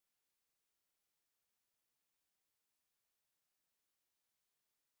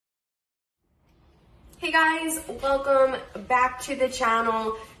Hey guys, welcome back to the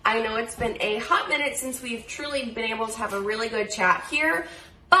channel. I know it's been a hot minute since we've truly been able to have a really good chat here,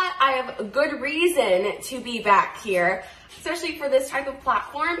 but I have a good reason to be back here, especially for this type of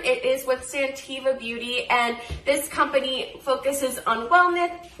platform. It is with Santeva Beauty, and this company focuses on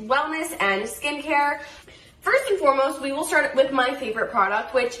wellness and skincare. First and foremost, we will start with my favorite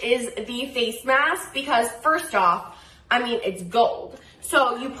product, which is the face mask, because first off, I mean, it's gold.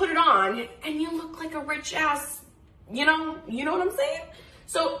 So you put it on and you look like a rich ass, you know what I'm saying?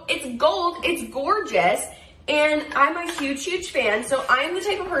 So it's gold, it's gorgeous, and I'm a huge fan. So I am the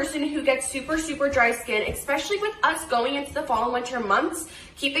type of person who gets super dry skin, especially with us going into the fall and winter months.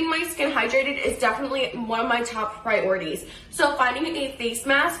 Keeping my skin hydrated is definitely one of my top priorities. So finding a face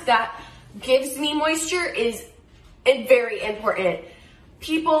mask that gives me moisture is very important.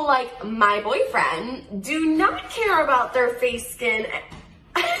 People like my boyfriend do not care about their face skin.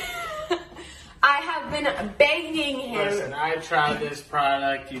 I have been begging him. Listen, I tried this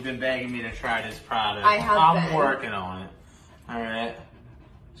product. You've been begging me to try this product. I'm working on it. All right.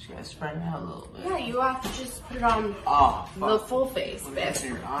 Just gotta spread it out a little bit. Yeah, you have to just put it on the full face, babe.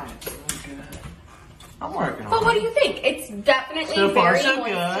 Your eyes. Really good. I'm working on it. But what do you think? It's definitely so far, very so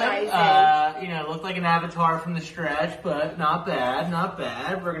moisturizing. good. Looked like an avatar from the stretch, but not bad, not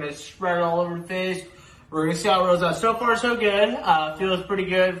bad. We're gonna spread it all over the face. We're gonna see how it rolls out. So far, so good. Feels pretty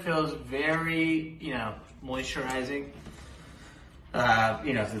good. Feels very, moisturizing.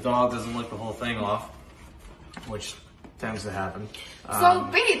 If the dog doesn't lick the whole thing off, which tends to happen. So,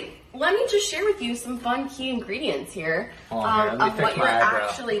 babe, let me just share with you some fun key ingredients here of what you're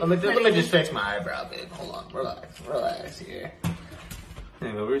actually Let me just fix my eyebrow, babe. Hold on. Relax here.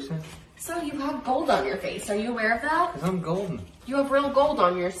 Hey, what were you saying? So you have gold on your face. Are you aware of that? Because I'm golden. You have real gold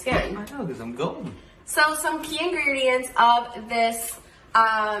on your skin. I know, because I'm golden. So some key ingredients of this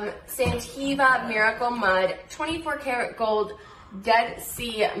Santeva Miracle Mud 24 karat gold Dead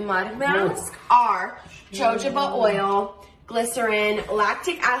Sea Mud Mask are jojoba oil, glycerin,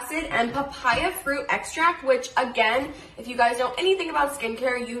 lactic acid, and papaya fruit extract, which again, if you guys know anything about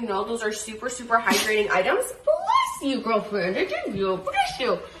skincare, you know those are super hydrating items. Bless you, girlfriend. I did you. Bless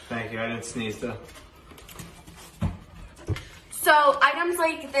you. Thank you. I didn't sneeze though. So items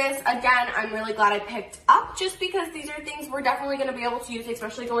like this, again, I'm really glad I picked up just because these are things we're definitely going to be able to use,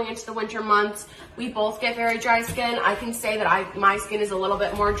 especially going into the winter months. We both get very dry skin. I can say that my skin is a little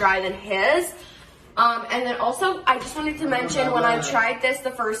bit more dry than his. And then also, I just wanted to mention when I tried this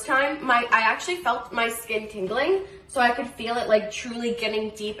the first time, I actually felt my skin tingling. So I could feel it like truly getting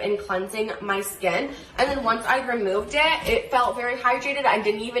deep and cleansing my skin. And then once I removed it, it felt very hydrated. I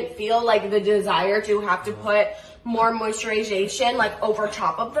didn't even feel like the desire to have to put more moisturization like over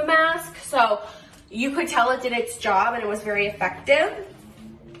top of the mask. So you could tell it did its job and it was very effective.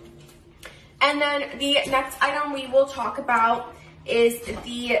 And then the next item we will talk about is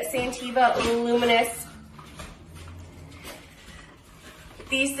the Santeva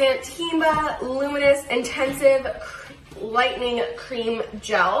Luminous Intensive Lightening Cream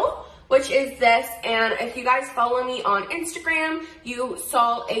Gel, which is this. And if you guys follow me on Instagram, you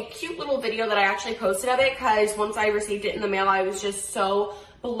saw a cute little video that I actually posted of it, because once I received it in the mail, I was just so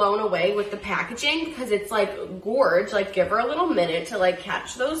blown away with the packaging, because it's like gorge, like give her a little minute to like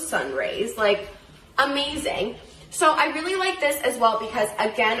catch those sun rays, like amazing. So I really like this as well because,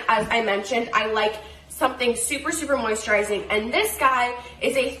 again, as I mentioned, I like something super moisturizing. And this guy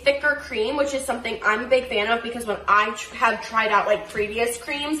is a thicker cream, which is something I'm a big fan of, because when I have tried out like previous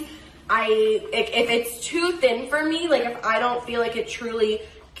creams, if it's too thin for me, like if I don't feel like it truly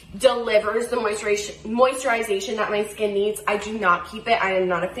delivers the moisturization that my skin needs, I do not keep it. I am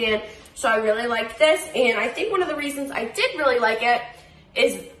not a fan. So I really like this. And I think one of the reasons I did really like it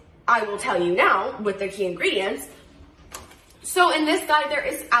is, I will tell you now with the key ingredients. So in this guy, there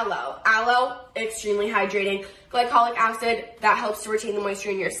is aloe. Aloe, extremely hydrating. Glycolic acid, that helps to retain the moisture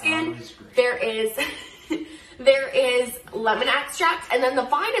in your skin. There is lemon extract, and then the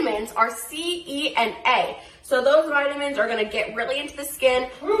vitamins are C, E, and A. So those vitamins are gonna get really into the skin.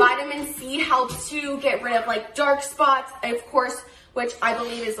 Vitamin C helps to get rid of like dark spots, of course, which I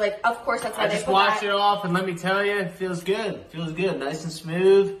believe is like, of course, that's why they put that. I just washed it off, and let me tell you, it feels good. It feels good, nice and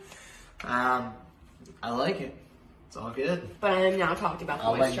smooth. I like it. It's all good. But I am now talking about the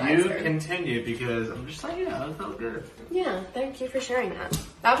moisturizer. I'll let you continue, because I'm just like, yeah, it felt good. Yeah, thank you for sharing that.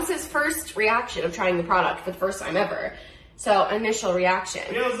 That was his first reaction of trying the product for the first time ever. So, initial reaction.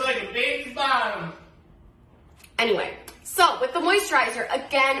 Feels like a baby's bottom. Anyway, So with the moisturizer,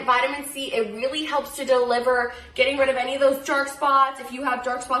 again, vitamin C, it really helps to deliver getting rid of any of those dark spots. If you have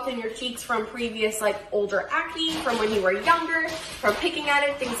dark spots in your cheeks from previous like older acne, from when you were younger, from picking at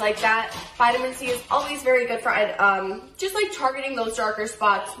it, things like that, vitamin C is always very good for just like targeting those darker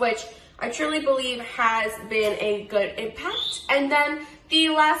spots, which I truly believe has been a good impact. And then the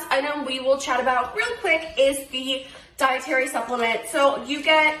last item we will chat about real quick is the dietary supplement. So you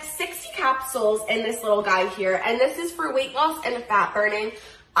get 60 capsules in this little guy here, and this is for weight loss and fat burning.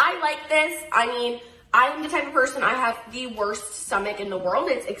 I like this. I mean, I'm the type of person, I have the worst stomach in the world.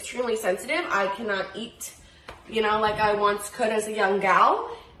 It's extremely sensitive. I cannot eat, you know, like I once could as a young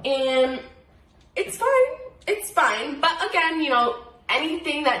gal, and it's fine. It's fine. But again, you know,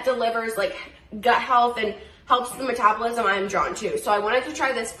 anything that delivers like gut health and helps the metabolism, I'm drawn to. So I wanted to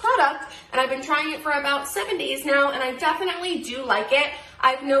try this product, and I've been trying it for about 7 days now, and I definitely do like it.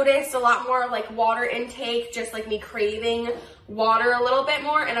 I've noticed a lot more like water intake, just like me craving water a little bit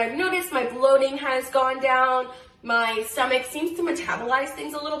more, and I've noticed my bloating has gone down. My stomach seems to metabolize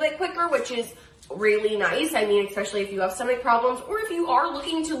things a little bit quicker, which is really nice. I mean, especially if you have stomach problems or if you are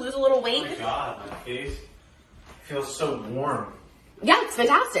looking to lose a little weight. Oh my God, my face feels so warm. Yeah, it's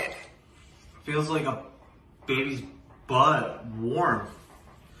fantastic. Feels like a baby's butt warm.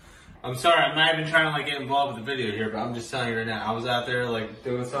 I'm sorry, I'm not even trying to like get involved with the video here, but I'm just telling you right now, I was out there like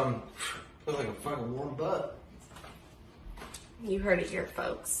doing something, feels like a fucking warm butt. You heard it here,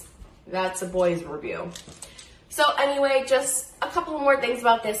 folks. That's a boy's review. So anyway, just a couple more things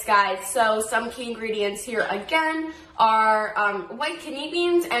about this, guys. So some key ingredients here again are white kidney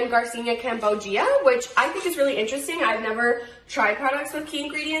beans and Garcinia cambogia, which I think is really interesting. I've never tried products with key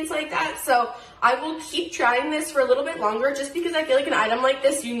ingredients like that, so I will keep trying this for a little bit longer, just because I feel like an item like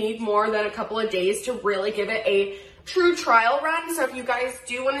this, you need more than a couple of days to really give it a true trial run. So if you guys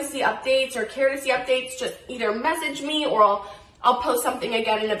do want to see updates or care to see updates, just either message me, or I'll post something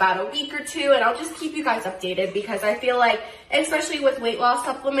again in about a week or two, and I'll just keep you guys updated, because I feel like, especially with weight loss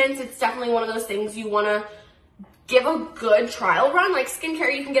supplements, it's definitely one of those things you want to give a good trial run. Like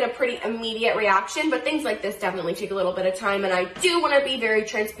skincare, you can get a pretty immediate reaction, but things like this definitely take a little bit of time, and I do want to be very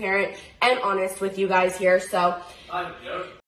transparent and honest with you guys here. So